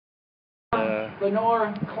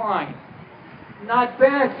Lenore Klein. Not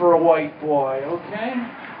bad for a white boy, okay?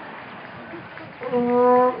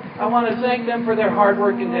 I want to thank them for their hard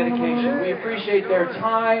work and dedication. We appreciate their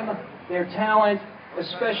time, their talent,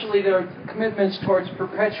 especially their commitments towards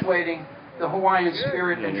perpetuating the Hawaiian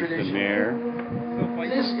spirit and tradition.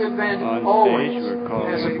 This event always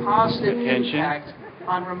has a positive impact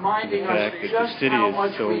on reminding us just how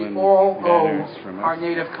much we all owe our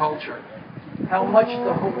native culture, how much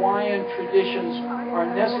the Hawaiian traditions are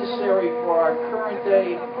necessary for our current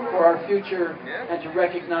day, for our future, and to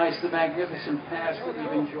recognize the magnificent past that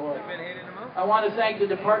we've enjoyed. I want to thank the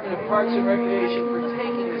Department of Parks and Recreation for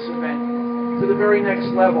taking this event to the very next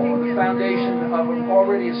level, the foundation of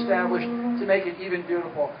already established to make it even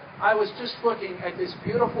beautiful. I was just looking at this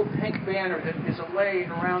beautiful pink banner that is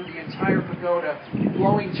laying around the entire pagoda,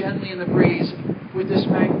 blowing gently in the breeze with this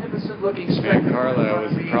magnificent-looking spectacle. Carla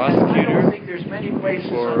was the prosecutor. I don't think there's many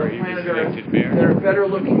places on the planet Earth that are better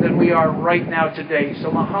looking than we are right now today.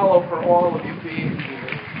 So mahalo for all of you being here.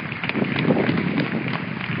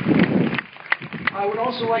 I would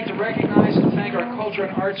also like to recognize and thank our Culture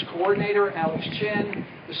and Arts Coordinator, Alex Chen,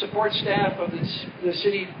 the support staff of the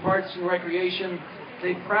City Parks and Recreation.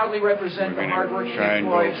 They proudly represent the hardworking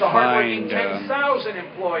employees, the hardworking 10,000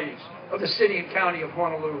 employees of the City and County of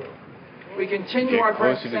Honolulu. We continue our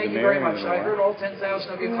partnerships. Thank you very much. I heard all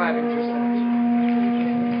 10,000 of you clapping just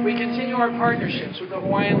then. We continue our partnerships with the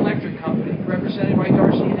Hawaiian Electric Company, represented by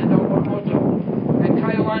Darcy Endo Okamoto, and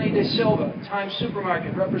Laulani de Silva, Times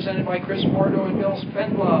Supermarket, represented by Chris Mordo and Bill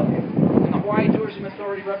Spendlove, and the Hawaii Tourism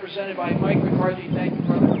Authority, represented by Mike McCarthy. Thank you,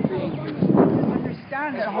 brother, for being here.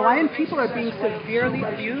 Understand that Hawaiian people are being severely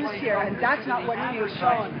abused here, and that's not what's being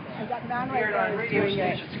shown. And that man right there is doing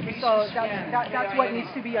it. So that's what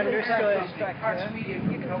needs to be understood. You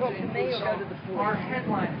can go to the mayor or go to the police. Our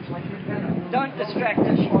headliners, like McKenna. Don't distract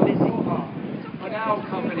us, she's busy. Manao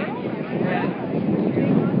Company, and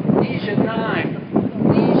Nisha 9.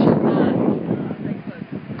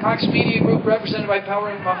 Cox Media Group, represented by Power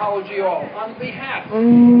and Mahalo Giol. On behalf of the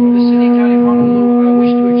City and County of Honolulu, I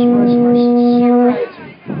wish to express our sincere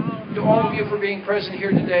gratitude to all of you for being present here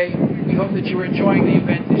today. We hope that you are enjoying the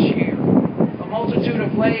event this year. A multitude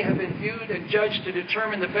of lei have been viewed and judged to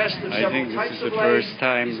determine the best of several types of lei.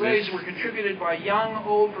 These leis were contributed by young,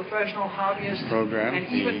 old, professional, hobbyists, and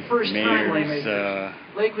even first-time laymakers.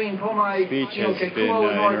 Lei Queen Pomai Kekulo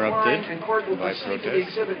and North and Court will proceed to the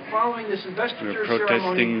exhibit following this investiture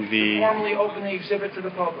ceremony to formally open the exhibit to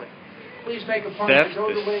the public. Please make a point to go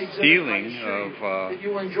to the lei exhibit that you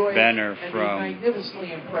will enjoy banner and from be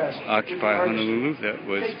magnificently impressed Occupy Honolulu that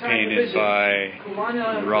was painted by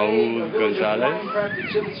Raul Gonzalez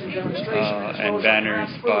and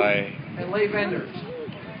banners by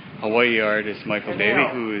Hawaii artist Michael Bailey,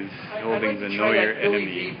 who is holding the Know Your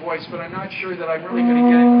Enemy. Voice, but I'm not sure that I'm really going to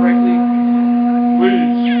get it correctly.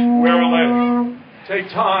 Please wear a lei. Take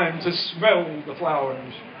time to smell the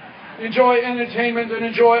flowers. Enjoy entertainment and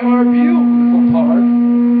enjoy our beautiful park.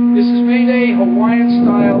 This is May Day Hawaiian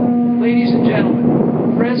style. Ladies and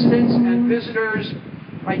gentlemen, residents and visitors,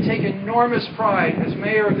 I take enormous pride as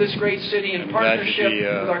mayor of this great city in partnership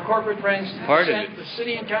with our corporate friends to present the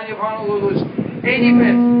City and County of Honolulu's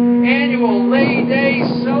 85th annual Lei Day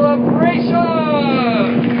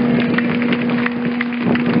celebration.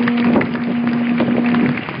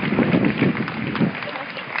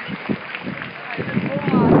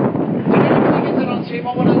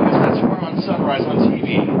 Sunrise on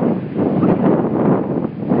TV.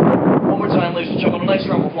 One more time, ladies and gentlemen, a nice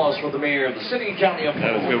round of applause for the mayor of the City and County of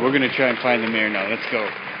Honolulu. That was good. We're going to try and find the mayor now. Let's go.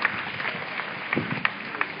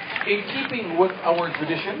 In keeping with our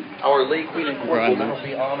tradition, our Lei Queen and Court will now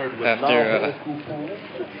be honored with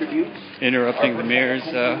tributes. Interrupting the mayor's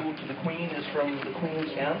to the Queen is from the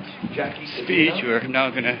Queen's aunt, Jackie speech. We're now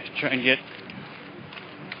going to try and get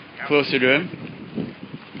closer to him.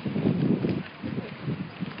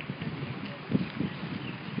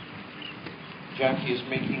 Jackie is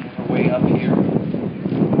making her way up here.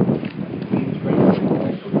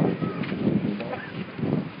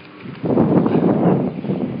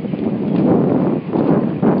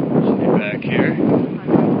 She's back here.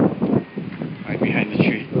 Right behind the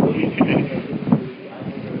tree.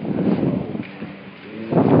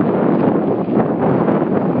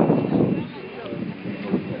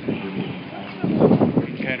 You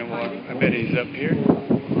can kind of walk. I bet he's up here.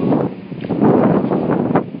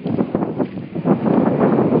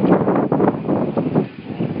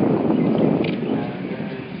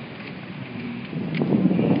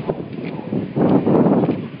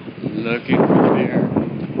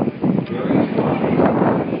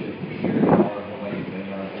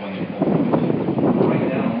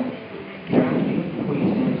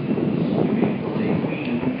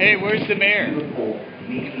 Hey, where's the mayor? Front.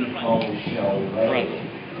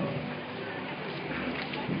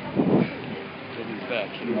 He's back.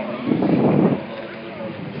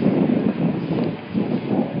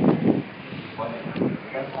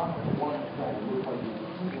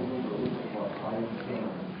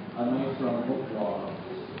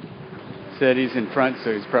 Said he's in front,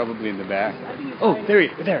 so he's probably in the back. Oh, there he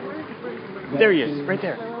is, right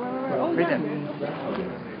there. Right there.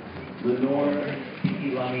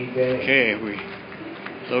 Okay, we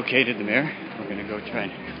located the mayor. We're going to go try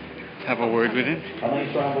and have a word with him. A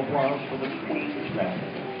nice round of applause for the Queen's family.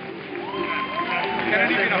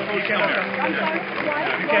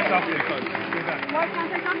 Why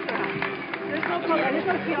can't I talk to her? There's no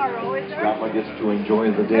PRO, is there? Grandma gets to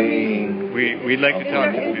enjoy the day. We'd like to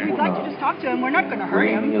talk to the If mayor. we'd like to just talk to him, we're not going to hurt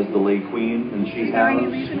Reigning him. as the late Queen, and she Is there any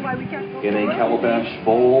has reason why we can't go in a to her? calabash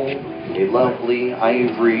bowl a lovely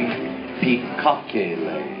ivory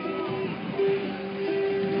pikakele.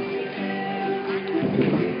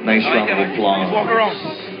 Nice round of applause. I'd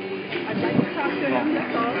like to talk to him,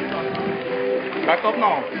 that's all. Back up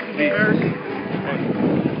now, please.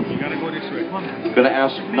 You gotta go this way. I'm going to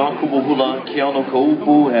ask Nakumuhula, Keanu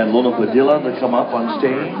Kaupu, and Lona Padilla to come up on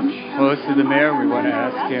stage. Close to the mayor, we want to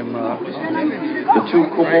ask him. The two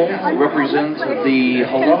kumo represent the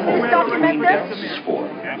Halaho Queen Dance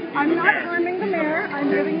Sport. I'm not harming the mayor.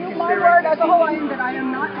 I'm giving you my word as a Hawaiian that I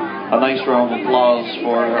am not. A nice round of applause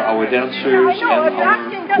for our dancers I know. and If you're our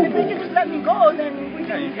asking them if they can kumo. just let me go, then we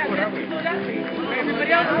can do that way. Everybody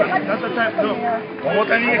else, I'd like to That's the time. talk to No. the mayor. One more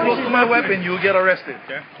time you get close to my weapon, you will get arrested.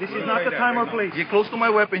 Okay? This is not the time or place. Get close to my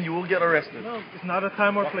weapon, you will get arrested. No, it's not a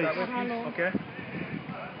time or place. Okay?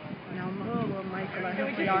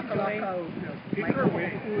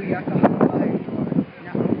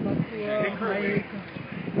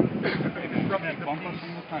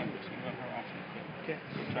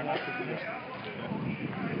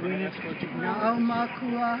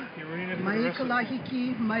 Na'aumakua,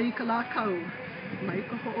 maikalahiki, maikalakau,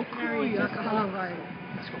 maikaho'okui, akahalawai.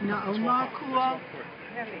 Na'aumakua,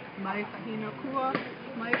 maikahinakua,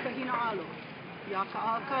 maikahina'alo,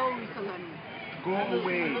 yaka'akau, ikalani. Go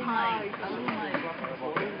away. Hi, kalani. Go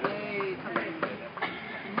away, kalani.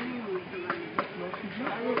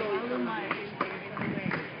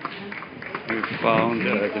 We found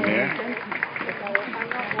the mayor.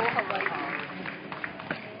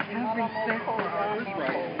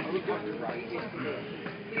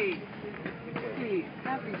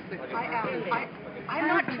 I'm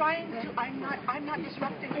not trying to, I'm not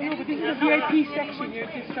disrupting No, but this is a VIP section. You're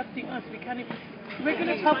disrupting us. We can't even.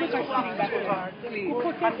 Regular public are sitting back there. I'm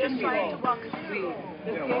just trying to walk through.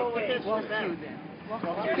 I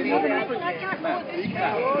can't go this way.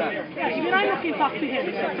 Yeah, even I'm not going to talk to him.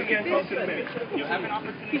 You have an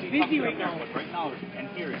opportunity He's busy right now. Right now, and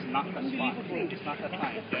here is not the spot. It's not the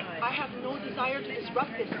time. Okay? I have no desire to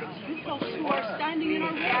disrupt this. It's you folks who are standing in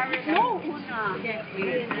our way. No,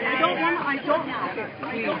 I don't want to.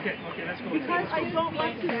 Because I don't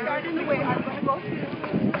want to start in the way. I'm going to go through.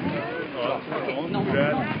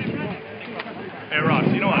 Hey, Ross,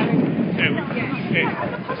 you know what? Hey.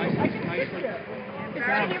 Is there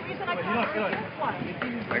any reason I can't?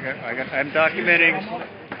 I'm documenting.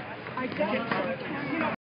 I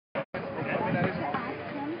don't.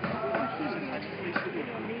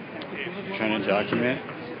 Trying to document.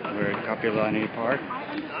 We're at Kapiolani Park. I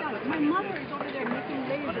understand. My mother is over there making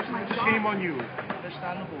layers with my dog. Shame on you.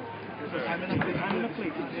 Understandable. I'm in a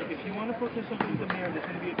place. If you want to protest something with the mayor, there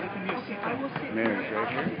can be a seat. Mayor's right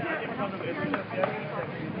here.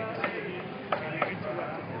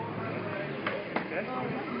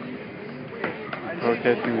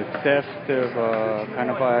 Protesting the theft of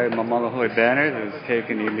Kanapai Mamalahoe banner that was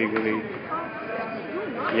taken illegally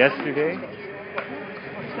yesterday.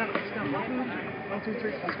 One, two,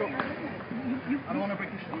 three, let's go. I don't want to break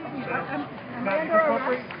your show.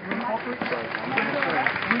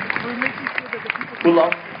 We're making sure that the people... Hula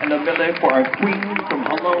and the mele for our Queen from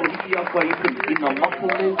Halau Hikiakai in the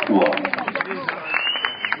Mapole Kua.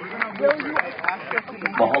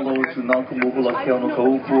 Mahalo to Nakumuhula, Keanu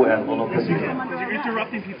Kaupu, and Lona Padilla. You're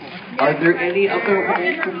interrupting people. Are there any other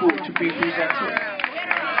kumu to be presented?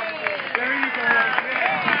 There you go.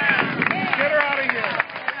 Get her out of here.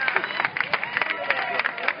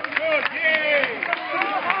 Good, yay.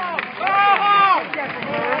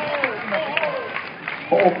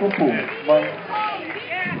 Oh, kupu, man.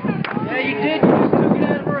 Yeah, you did. You just took it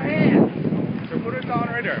out of her hand. So put it down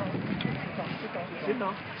right there. Sit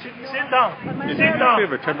down. Sit down. Sit down.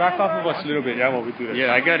 Favor, turn back off of us a little bit. Yeah, while we do this.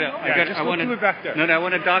 Yeah, I want to. back there. No, I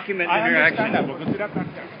want to document the I interaction. understand that, but go sit that back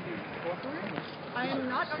there.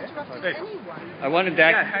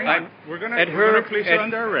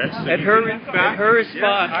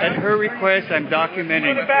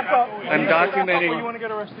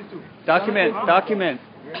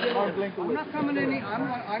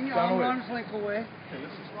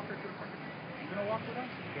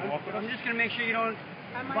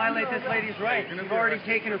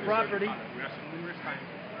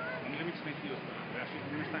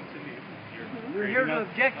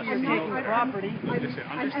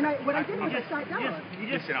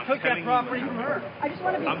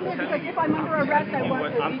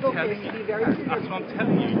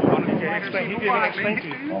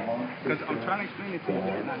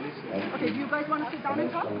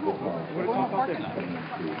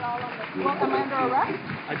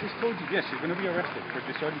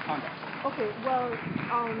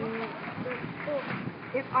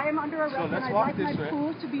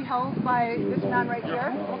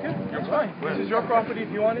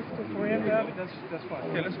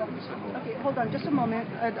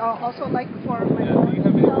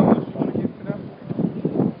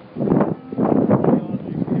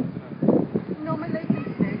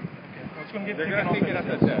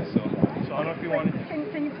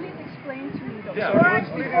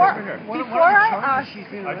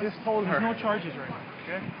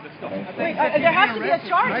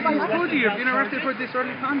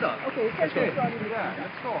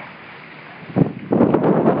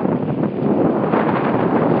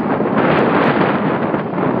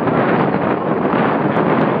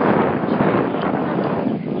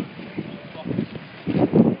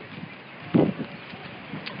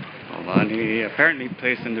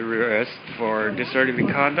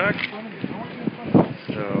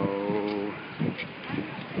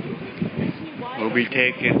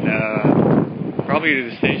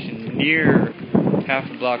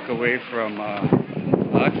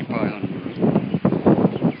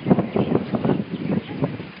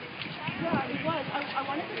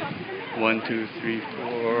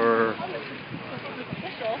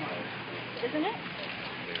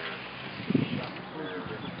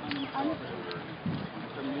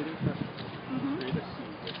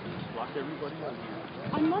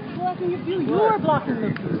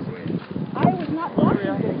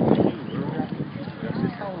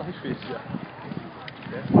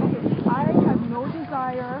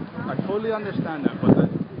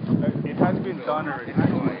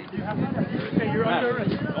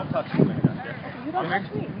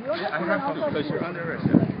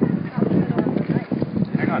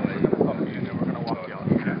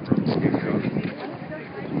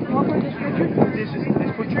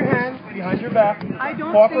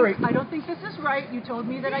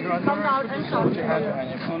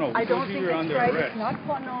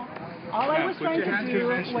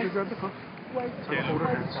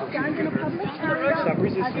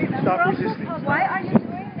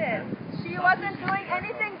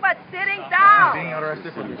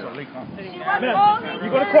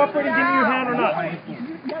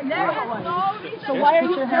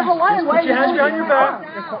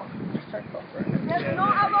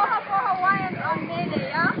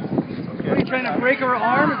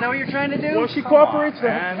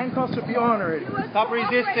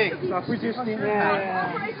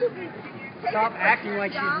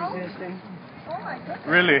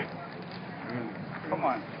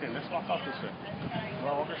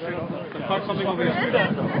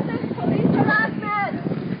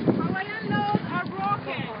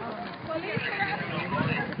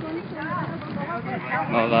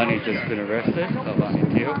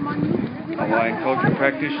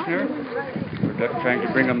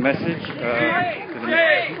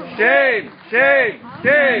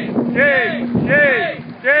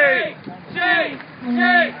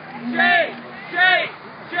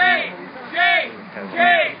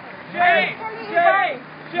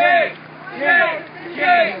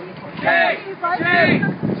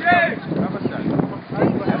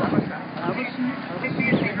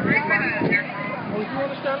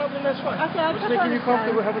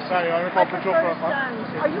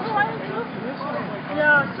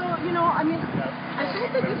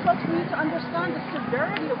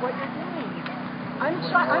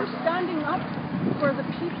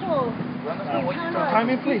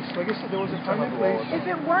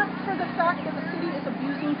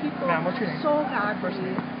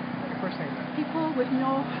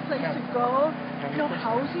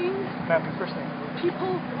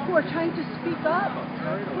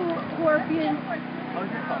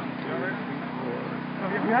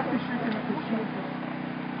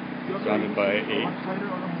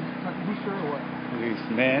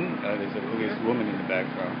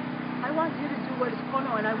 I want you to do what is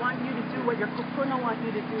Kono, and I want you to do what your Kupuna want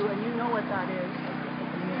you to do, and you know what that is.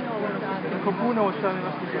 You know what that is. The Kupuna was telling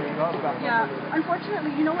us to get it up back. Yeah,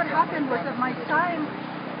 unfortunately, you know what happened was that my time,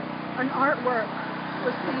 an artwork,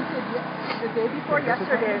 was painted the day before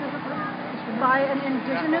yesterday by an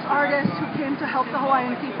indigenous artist who came to help the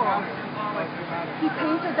Hawaiian people. He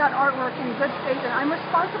painted that artwork in good faith, and I'm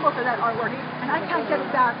responsible for that artwork, and I can't get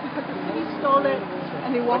it back because the city stole it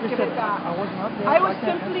and they won't give it back. I was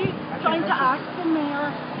simply trying to ask the mayor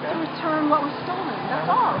to return what was stolen. That's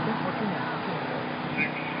all.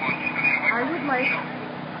 I would like...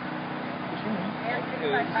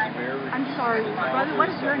 I'm sorry, brother, what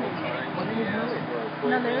is your name?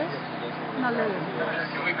 Nalez? Nalez.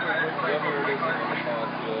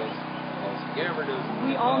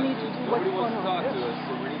 We all need to do what's Kono.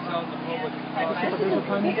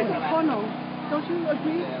 This is Kono. Don't you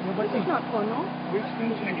agree? This is not Kono.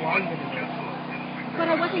 But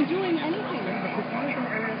I wasn't doing anything.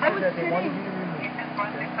 I was sitting.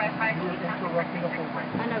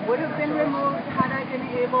 And I would have been removed had I been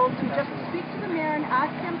able to just speak to the mayor and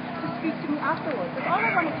ask him to speak to me afterwards. That's all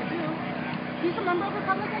I wanted to do. He's a member of the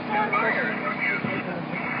Republican, so am I.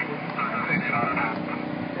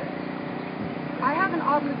 I have an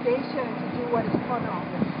obligation to do what is Kono,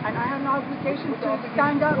 and I have an obligation to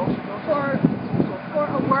stand up for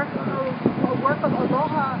a work of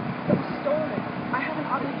aloha that was stolen. I have an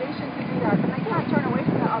obligation to do that, and I can't turn away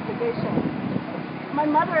from that obligation. My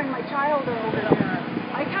mother and my child are over there.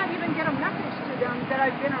 I can't even get a message to them that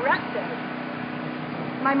I've been arrested.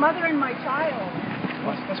 My mother and my child.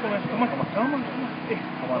 Let's go. Come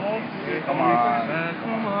on.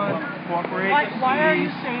 Cooperate. Why are you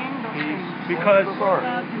saying those things? Because don't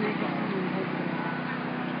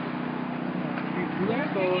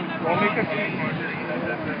make a scene.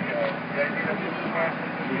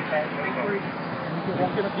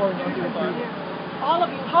 All of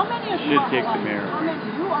you. How many of you are take the Hawaiian? mayor. How many?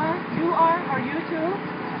 You are? You are? Are you too?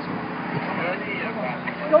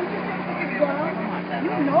 Don't you think this is wrong?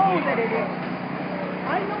 You know that it is.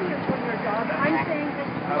 I know you're doing your job. I'm saying that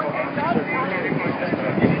what your job is.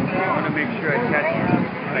 I want to make sure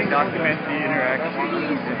I document the interaction.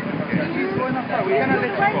 We're gonna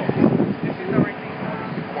let you go.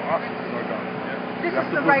 This is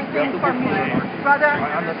the right thing for me. Brother,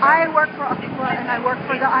 I work for Akua and I work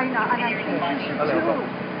for the Aina, and I think you should too.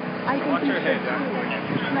 I think you should too.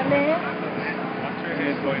 Malay, you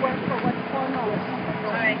need to work for what's Kono.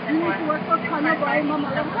 You need to work for Kono by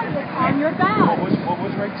Mamalaka. It's on your back. What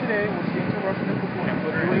was right today was the interrupting the Kupuna.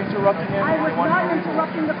 You were interrupting it. I was not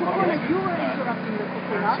interrupting the Kupuna. You were interrupting the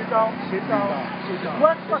Kupuna. Sit down.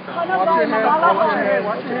 Work for Kono by Mamalaka.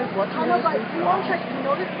 Watch your head. Kono by, you won't check. You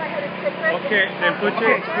notice my head is sacred? Okay, then put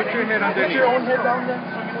your head underneath. Put your own head down then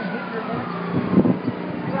so you don't hit your head.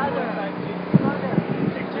 Brother,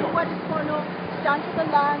 do what is Kono, stand to the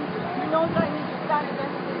land. You know that I need to stand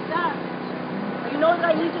against this land. You know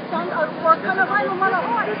that I need to stand up for Kanawai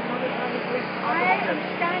Mamalahoi. I am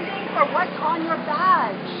standing for what's on your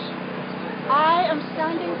badge. I am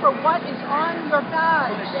standing for what is on your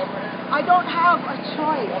badge. I don't have a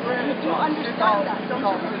choice. You do understand that, don't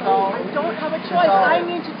you? I don't have a choice. I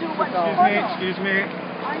need to do what's Kono. Excuse me.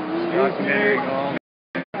 I need to do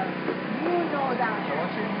You know that.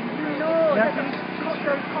 You know that the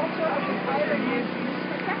culture of the island is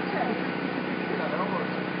protected. You know what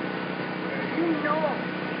you need to do.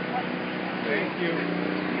 Thank you.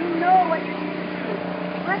 You know what you need to do.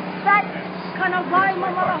 Respect Kanawai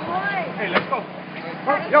Mamalahoi. Hey, let's go.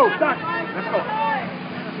 Yo, Doc, let's go.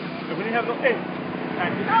 We have no. Hey.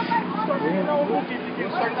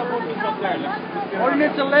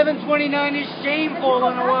 Ordinance 1129 is shameful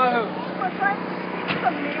on Oahu.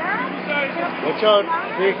 Watch out,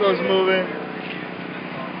 vehicles moving.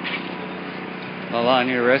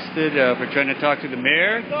 Laulani arrested for trying to talk to the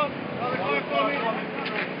mayor. Hey,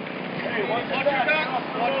 watch your back.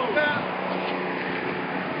 Watch your back.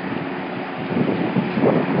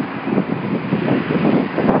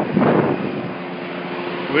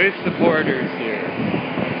 With supporters here.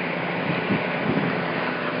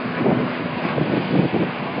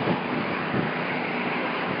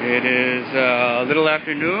 It is a little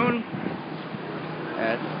after noon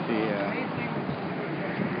at the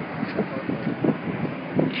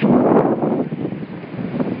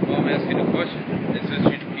Well, I'm asking a question. It says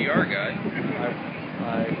you're the PR guy.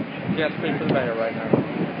 I can't speak for the mayor right now.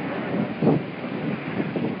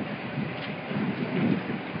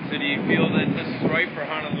 So do you feel that this is right for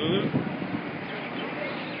Honolulu?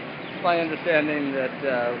 It's my understanding that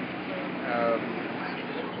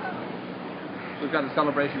we've got a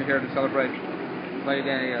celebration here to celebrate Labor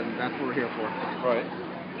Day, and that's what we're here for. Right.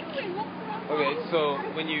 Okay, so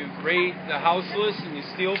when you raid the houseless and you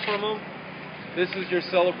steal from them, this is your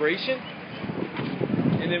celebration?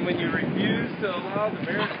 And then when you refuse to allow the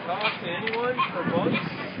mayor to talk to anyone for months,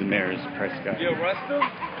 The mayor's press guy. you arrest them?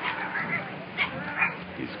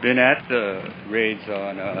 He's been at the raids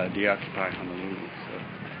on Deoccupy Honolulu,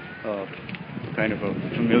 so kind of a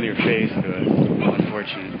familiar face to us,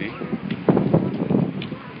 unfortunately.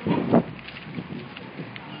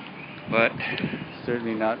 But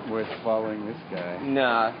certainly not worth following this guy.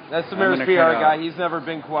 Nah, that's the mayor's PR guy. He's never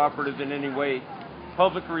been cooperative in any way.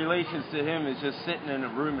 Public relations to him is just sitting in a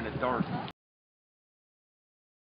room in the dark.